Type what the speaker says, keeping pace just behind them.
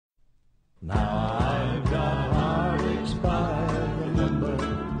Now I've got heartaches by the number,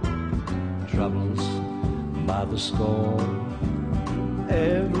 troubles by the score.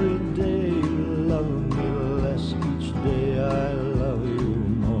 Every day you love me less, each day I love you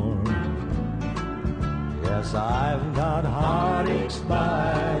more. Yes, I've got heartaches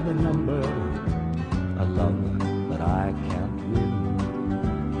by the number, a love that I can't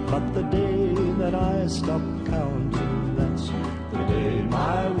win. But the day that I stop counting, that's the day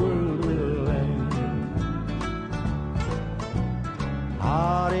my world will end.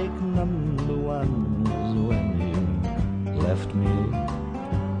 Heartache number one was when you left me.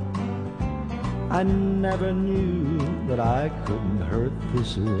 I never knew that I could hurt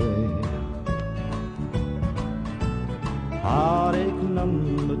this way. Heartache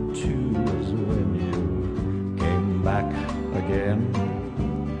number two was when you came back again.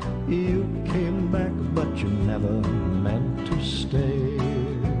 You came back, but you never meant to stay.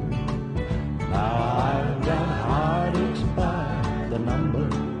 Now I've got heartaches by the number,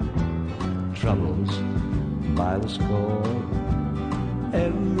 troubles by the score.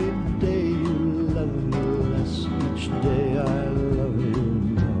 Every day you love me less, each day I love you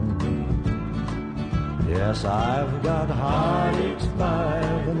more. Yes, I've got heartaches by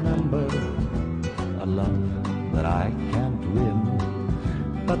the number, a love that I can't win.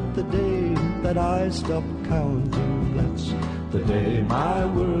 But the day that I stop counting, that's the day my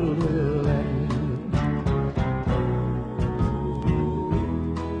world will end.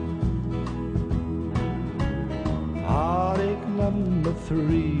 Heartache number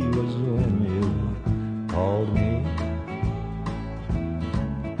three was when you called me,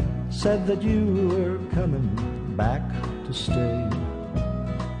 said that you were coming back to stay.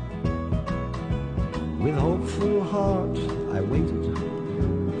 With hopeful heart I waited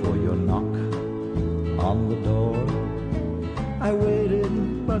for your knock on the door. I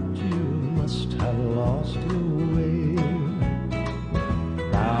waited, but you must have lost your way.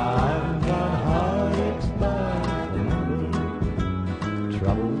 Now I've got heartaches by the number,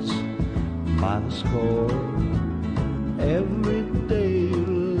 troubles by the score. Every day you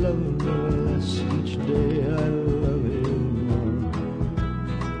love me less, each day I love you more.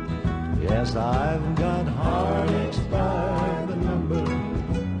 Yes, I've got heartaches by the number,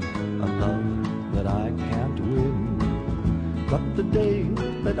 a love that I can't win. But the day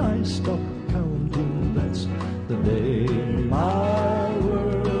that I stop counting, that's the day